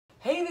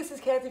Hey, this is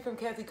Kathy from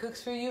Kathy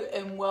Cooks For You,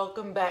 and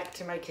welcome back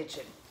to my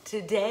kitchen.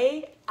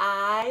 Today,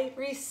 I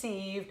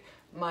received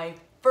my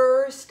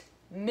first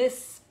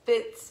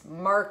Misfits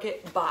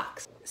Market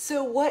box.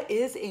 So what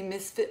is a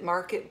Misfit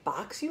Market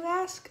box, you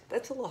ask?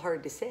 That's a little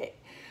hard to say.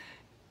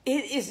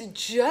 It is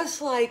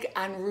just like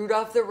on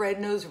Rudolph the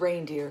Red-Nosed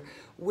Reindeer,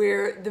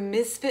 where the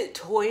Misfit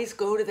toys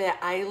go to that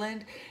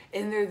island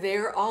and they're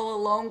there all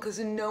alone because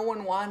no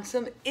one wants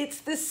them.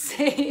 It's the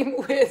same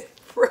with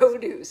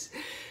produce.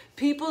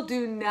 People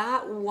do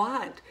not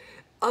want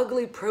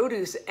ugly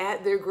produce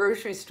at their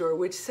grocery store,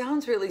 which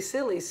sounds really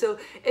silly. So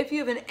if you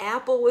have an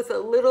apple with a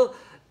little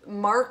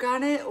mark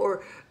on it,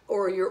 or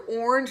your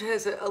orange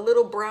has a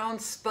little brown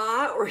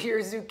spot, or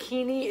your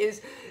zucchini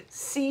is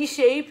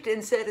C-shaped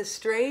instead of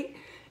straight,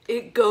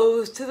 it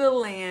goes to the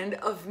land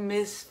of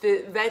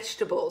Misfit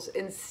vegetables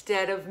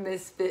instead of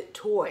Misfit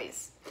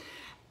toys.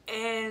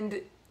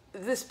 And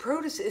this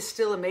produce is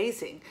still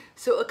amazing.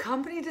 So a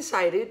company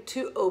decided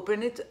to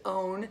open its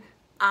own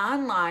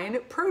online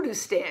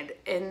produce stand,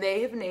 and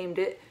they have named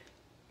it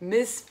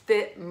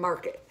Misfit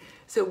Market.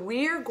 So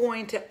we are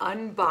going to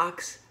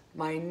unbox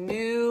my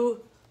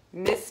new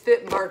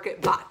Misfit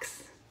Market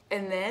box,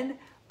 and then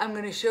I'm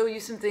going to show you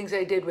some things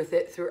I did with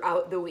it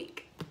throughout the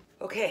week.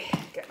 Okay,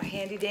 got my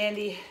handy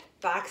dandy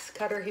box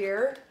cutter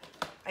here.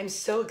 I'm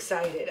so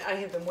excited. I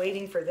have been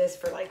waiting for this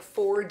for like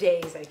 4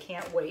 days. I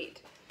can't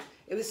wait.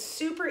 It was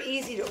super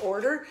easy to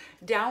order.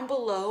 Down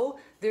below,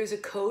 there's a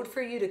code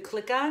for you to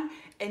click on,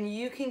 and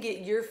you can get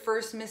your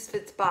first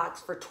Misfits box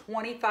for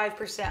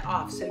 25%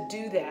 off, so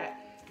do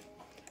that.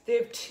 They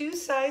have two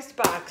sized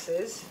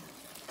boxes.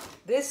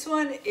 This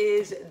one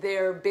is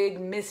their big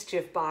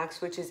mischief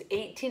box, which is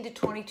 18 to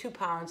 22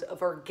 pounds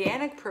of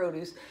organic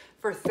produce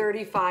for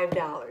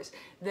 $35.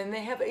 Then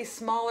they have a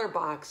smaller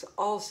box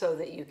also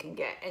that you can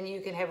get, and you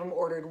can have them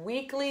ordered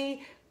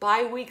weekly,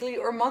 bi-weekly,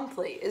 or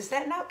monthly. Is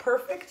that not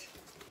perfect?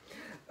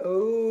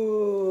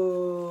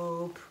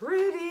 Oh,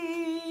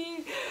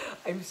 pretty.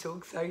 I'm so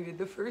excited.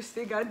 The first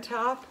thing on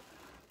top.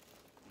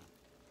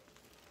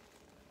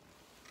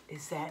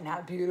 Is that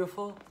not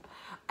beautiful?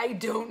 I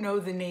don't know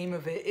the name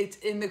of it. It's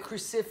in the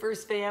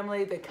cruciferous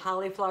family, the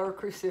cauliflower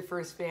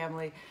cruciferous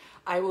family.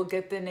 I will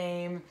get the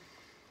name.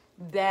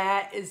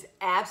 That is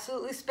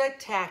absolutely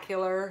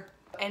spectacular.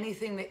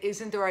 Anything that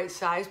isn't the right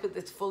size but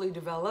that's fully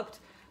developed,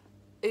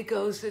 it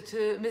goes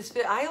to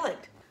Misfit Island.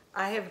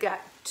 I have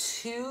got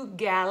 2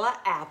 gala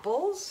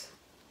apples.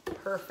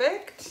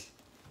 Perfect.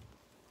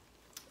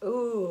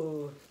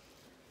 Ooh,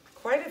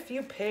 quite a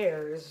few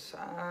pears.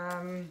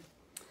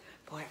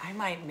 Boy, I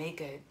might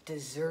make a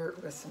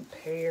dessert with some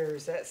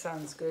pears. That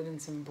sounds good, and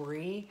some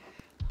brie.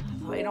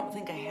 Although I don't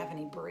think I have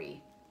any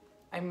brie.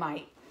 I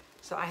might.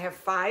 So I have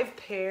 5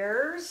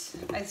 pears.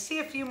 I see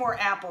a few more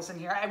apples in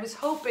here. I was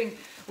hoping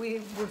we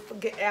would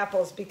get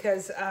apples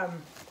because,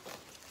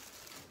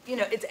 you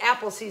know, it's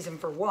apple season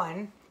for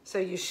one. So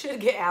you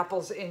should get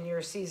apples in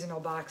your seasonal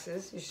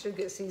boxes. You should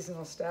get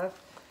seasonal stuff.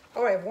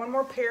 Oh, I have 1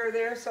 more pear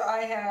there. So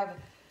I have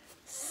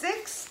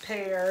 6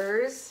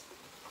 pears.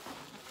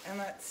 And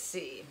let's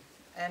see.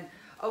 And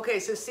okay,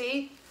 so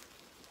see,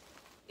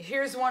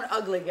 here's one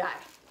ugly guy.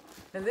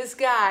 Now this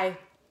guy,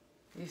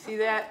 you see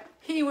that?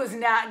 He was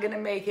not gonna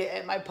make it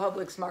at my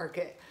Publix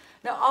market.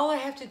 Now all I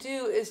have to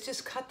do is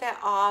just cut that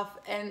off,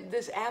 and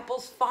this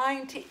apple's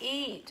fine to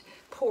eat.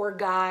 Poor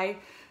guy.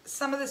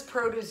 Some of this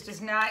produce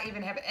does not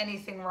even have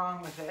anything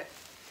wrong with it.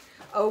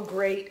 Oh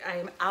great, I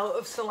am out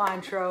of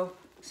cilantro.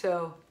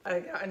 So I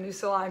got a new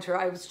cilantro.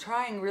 I was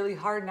trying really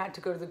hard not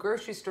to go to the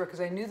grocery store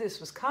because I knew this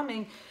was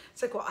coming.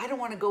 It's like, well, I don't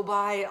want to go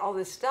buy all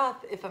this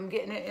stuff if I'm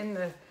getting it in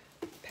the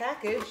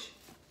package.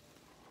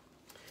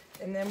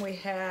 And then we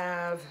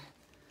have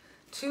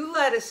 2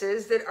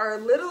 lettuces that are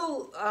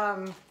little,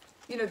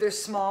 you know, they're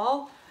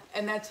small.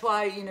 And that's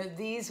why, you know,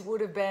 these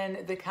would have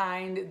been the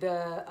kind,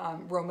 the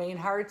romaine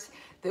hearts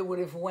that would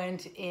have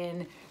went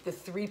in the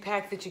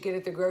 3-pack that you get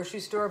at the grocery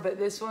store. But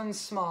this one's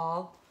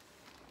small.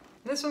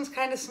 This one's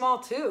kind of small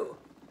too.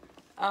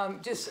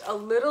 Just a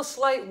little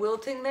slight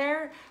wilting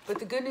there. But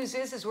the good news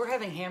is we're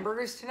having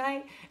hamburgers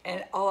tonight,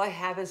 and all I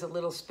have is a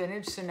little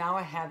spinach. So now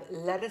I have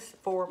lettuce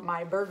for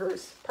my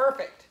burgers.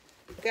 Perfect.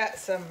 I've got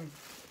some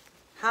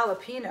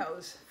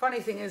jalapenos. Funny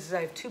thing is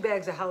I have 2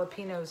 bags of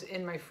jalapenos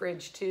in my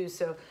fridge too.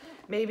 So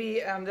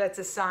maybe that's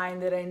a sign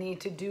that I need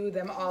to do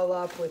them all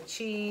up with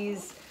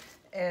cheese.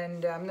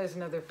 And there's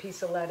another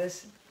piece of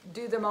lettuce.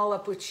 Do them all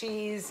up with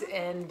cheese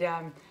and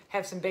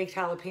have some baked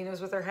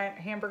jalapenos with our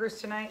hamburgers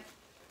tonight.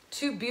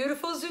 2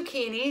 beautiful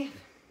zucchini.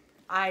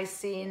 I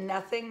see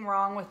nothing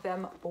wrong with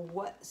them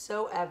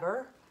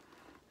whatsoever.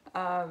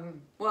 Well,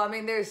 I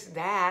mean, there's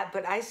that,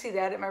 but I see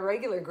that at my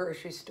regular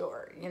grocery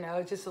store. You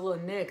know, just a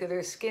little nick.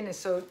 Their skin is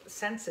so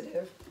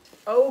sensitive.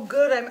 Oh,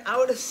 good, I'm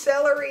out of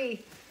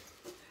celery.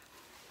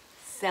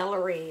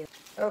 Celery.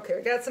 Okay,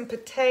 we got some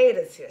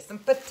potatoes here, some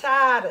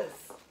potatoes.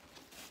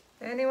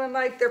 Anyone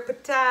like their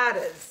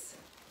potatoes?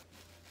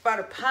 About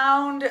a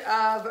pound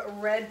of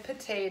red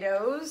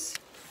potatoes.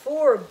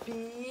 4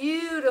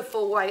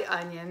 beautiful white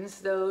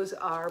onions. Those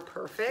are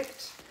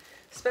perfect.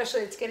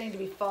 Especially it's getting to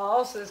be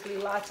fall, so there's gonna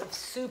be lots of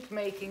soup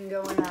making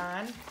going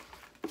on.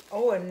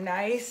 Oh, a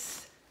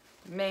nice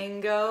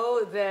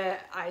mango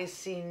that I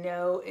see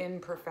no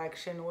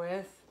imperfection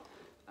with.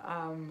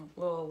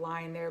 Little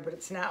line there, but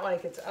it's not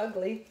like it's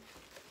ugly.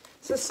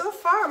 So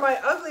far my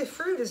ugly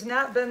fruit has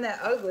not been that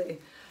ugly.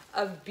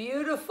 A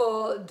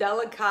beautiful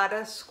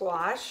delicata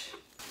squash.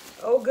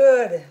 Oh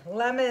good,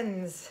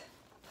 lemons.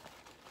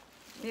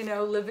 You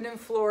know, living in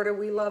Florida,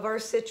 we love our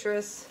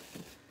citrus.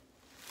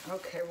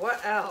 Okay,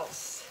 what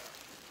else?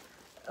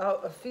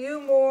 Oh, a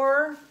few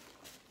more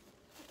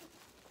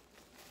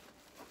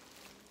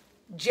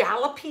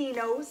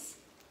jalapenos.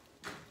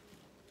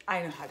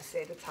 I know how to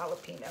say it, it's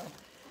jalapeno.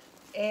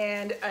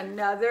 And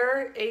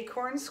another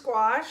acorn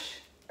squash.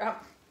 Oh,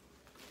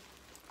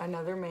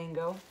 another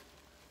mango.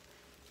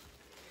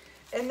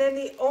 And then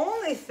the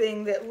only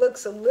thing that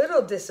looks a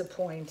little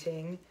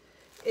disappointing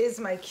is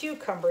my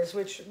cucumbers,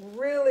 which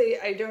really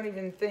I don't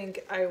even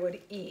think I would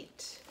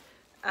eat.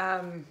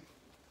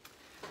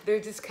 They're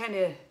just kind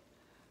of,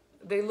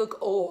 they look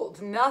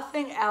old.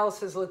 Nothing else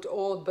has looked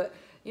old, but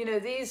you know,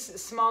 these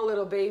small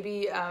little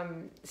baby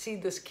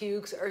seedless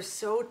cukes are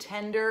so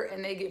tender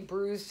and they get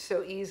bruised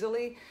so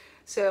easily.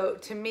 So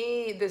to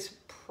me, this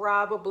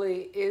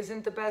probably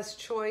isn't the best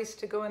choice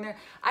to go in there.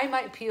 I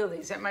might peel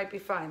these, it might be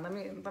fine. Let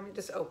me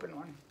just open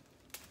one.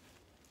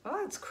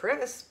 Oh, it's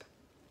crisp.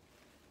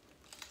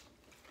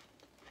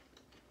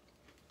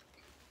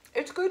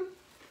 It's good.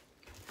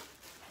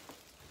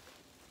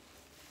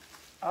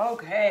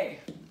 Okay.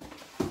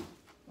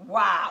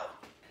 Wow.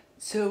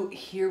 So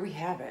here we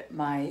have it,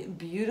 my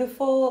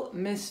beautiful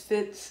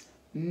Misfits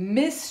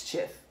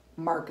Mischief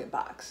Market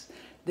Box.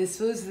 This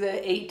was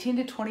the 18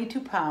 to 22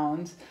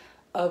 pounds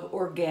of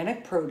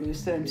organic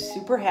produce that I'm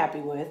super happy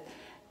with.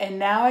 And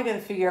now I got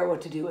to figure out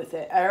what to do with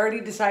it. I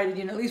already decided,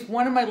 you know, at least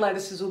one of my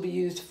lettuces will be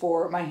used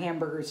for my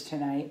hamburgers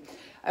tonight.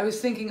 I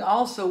was thinking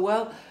also,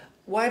 well,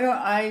 why don't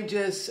I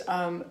just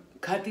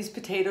cut these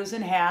potatoes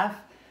in half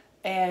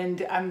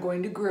and I'm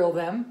going to grill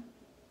them.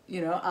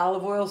 You know,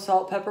 olive oil,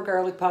 salt, pepper,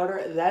 garlic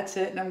powder, that's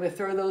it. And I'm going to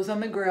throw those on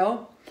the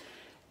grill.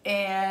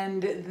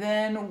 And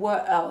then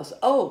what else?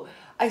 Oh,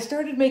 I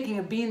started making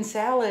a bean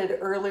salad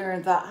earlier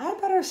and thought I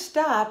better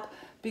stop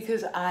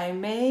because I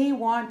may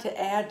want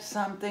to add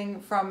something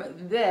from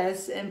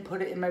this and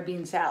put it in my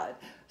bean salad.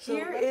 So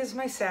here is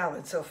my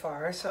salad so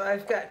far. So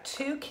I've got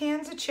 2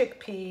 cans of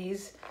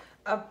chickpeas,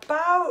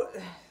 about,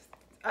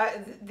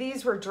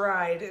 these were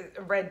dried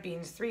red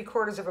beans,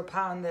 3/4 of a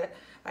pound that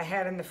I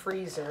had in the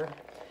freezer.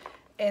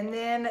 And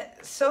then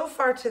so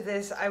far to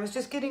this, I was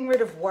just getting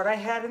rid of what I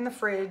had in the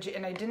fridge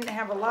and I didn't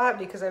have a lot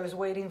because I was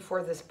waiting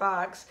for this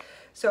box.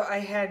 So I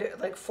had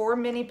like 4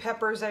 mini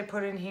peppers I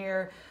put in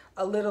here,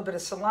 a little bit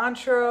of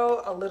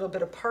cilantro, a little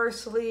bit of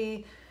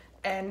parsley,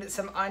 and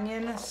some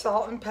onion,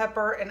 salt and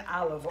pepper, and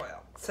olive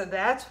oil. So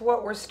that's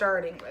what we're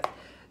starting with.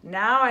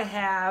 Now I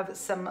have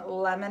some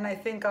lemon I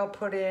think I'll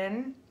put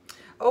in.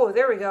 Oh,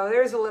 there we go.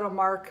 There's a little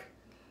mark.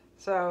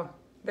 So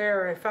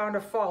there, I found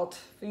a fault.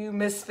 You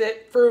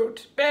misfit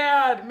fruit.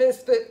 Bad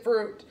misfit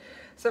fruit.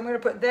 So I'm going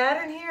to put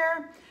that in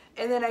here.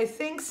 And then I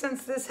think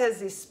since this has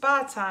these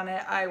spots on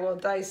it, I will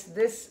dice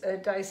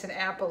an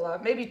apple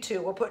up. Maybe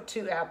 2. We'll put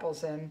 2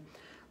 apples in.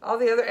 All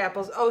the other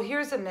apples. Oh,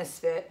 here's a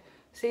misfit.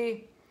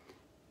 See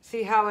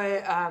how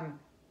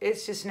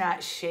it's just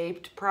not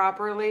shaped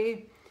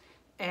properly.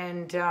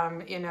 And,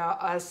 you know,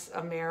 us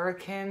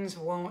Americans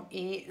won't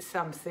eat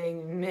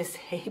something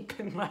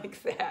misshapen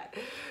like that.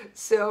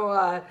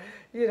 So,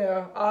 you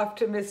know, off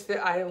to Misfit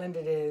Island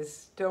it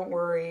is. Don't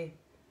worry.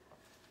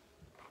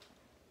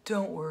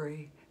 Don't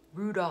worry.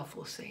 Rudolph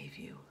will save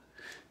you.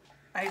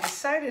 I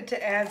decided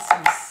to add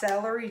some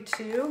celery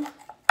too.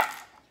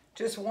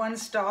 Just 1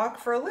 stalk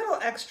for a little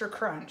extra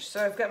crunch.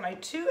 So I've got my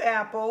 2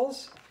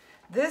 apples.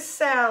 This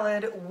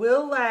salad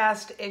will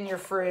last in your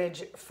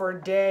fridge for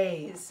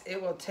days.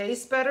 It will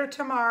taste better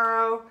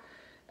tomorrow,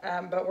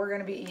 but we're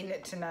gonna be eating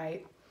it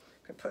tonight.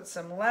 I put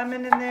some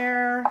lemon in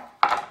there,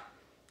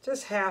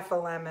 just half a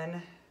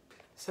lemon.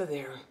 So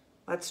there,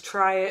 let's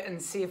try it and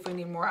see if we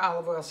need more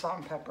olive oil, salt,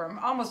 and pepper. I'm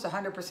almost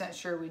 100%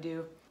 sure we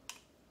do.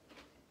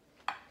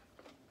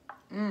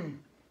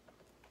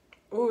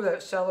 Ooh,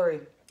 that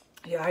celery.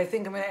 Yeah, I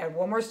think I'm gonna add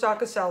 1 more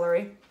stalk of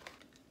celery.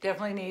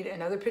 Definitely need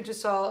another pinch of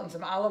salt and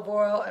some olive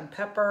oil and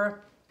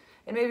pepper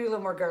and maybe a little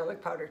more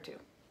garlic powder too.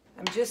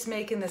 I'm just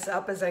making this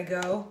up as I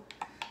go.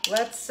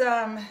 Let's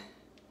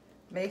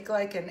make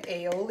like an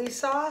aioli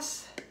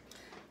sauce.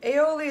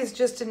 Aioli is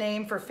just a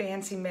name for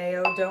fancy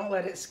mayo. Don't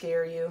let it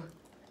scare you.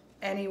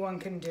 Anyone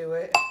can do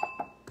it.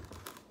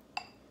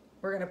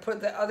 We're gonna put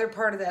the other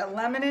part of that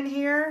lemon in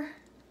here.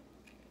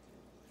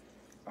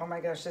 Oh my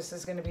gosh, this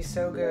is gonna be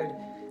so good.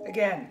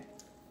 Again,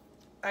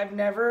 I've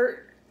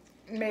never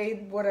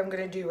made what I'm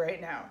gonna do right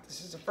now.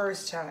 This is the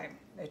first time.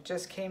 It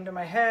just came to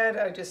my head.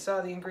 I just saw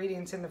the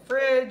ingredients in the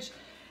fridge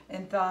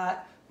and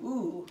thought,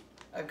 ooh,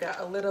 I've got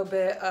a little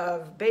bit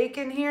of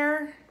bacon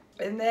here.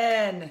 And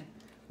then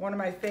one of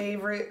my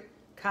favorite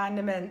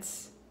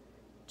condiments,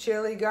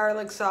 chili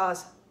garlic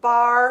sauce,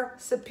 far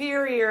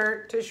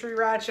superior to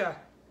sriracha.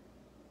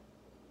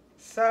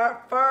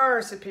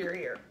 Far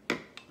superior.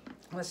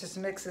 Let's just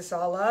mix this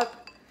all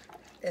up.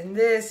 And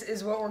this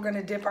is what we're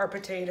gonna dip our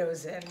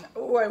potatoes in.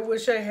 Oh, I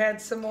wish I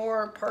had some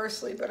more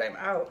parsley, but I'm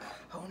out.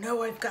 Oh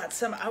no, I've got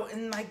some out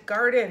in my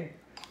garden.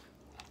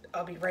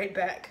 I'll be right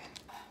back.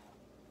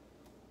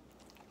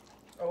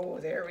 Oh,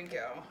 there we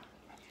go.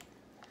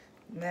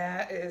 And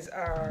that is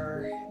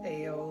our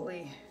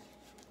aioli.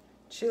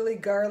 Chili,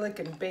 garlic,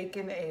 and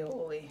bacon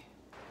aioli.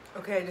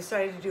 Okay, I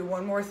decided to do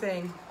one more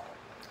thing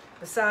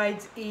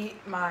besides eat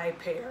my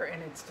pear,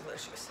 and it's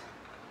delicious.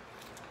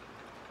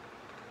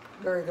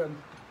 Very good.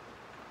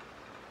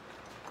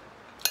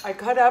 I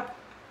cut up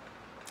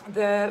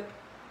the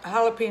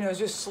jalapenos,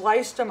 just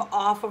sliced them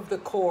off of the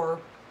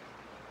core.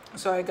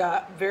 So I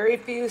got very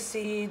few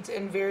seeds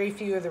and very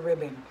few of the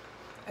ribbon.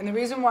 And the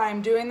reason why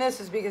I'm doing this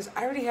is because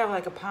I already have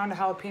like a pound of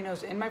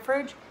jalapenos in my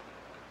fridge.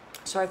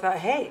 So I thought,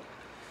 hey,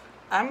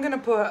 I'm gonna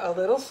put a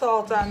little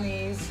salt on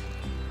these,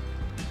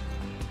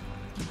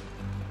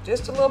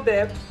 just a little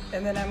bit,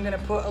 and then I'm gonna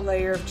put a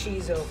layer of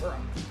cheese over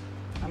them.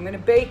 I'm gonna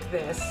bake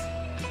this,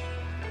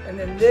 and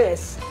then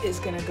this is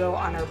gonna go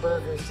on our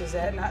burgers. Does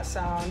that not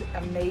sound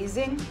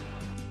amazing?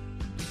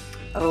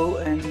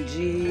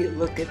 OMG,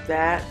 look at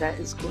that. That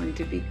is going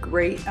to be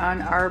great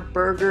on our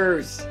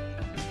burgers.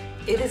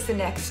 It is the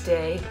next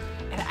day,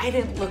 and I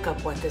didn't look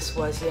up what this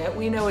was yet.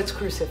 We know it's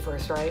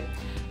cruciferous, right?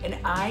 And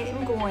I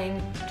am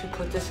going to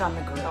put this on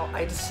the grill.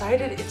 I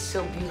decided it's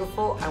so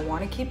beautiful. I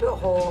want to keep it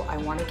whole. I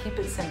want to keep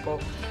it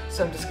simple.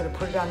 So I'm just going to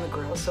put it on the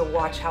grill. So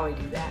watch how I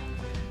do that.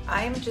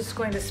 I am just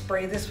going to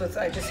spray this with,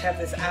 I just have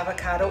this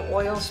avocado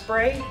oil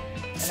spray,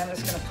 and I'm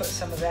just going to put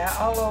some of that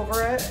all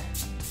over it.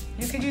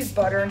 You could use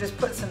butter and just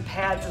put some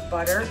pads of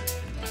butter,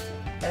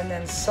 and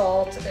then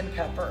salt and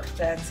pepper.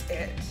 That's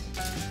it.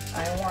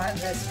 I want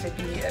this to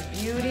be a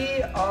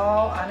beauty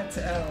all on its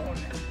own.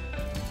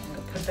 I'm going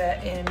to put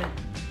that in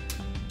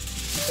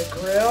the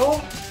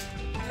grill.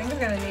 I think we're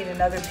going to need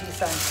another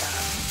piece on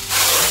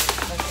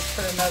top. Let's just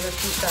put another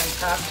piece on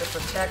top to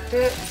protect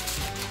it.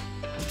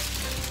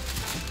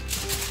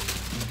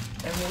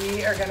 And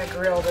we are going to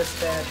grill this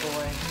bad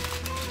boy.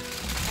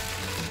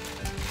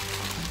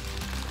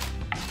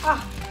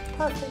 Ah,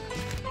 perfect.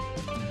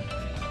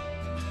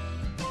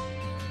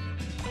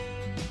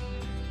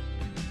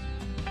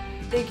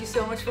 Thank you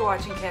so much for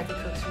watching Kathy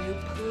Cooks For You.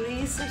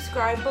 Please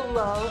subscribe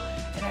below,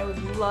 and I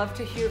would love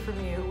to hear from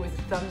you with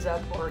a thumbs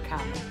up or a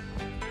comment.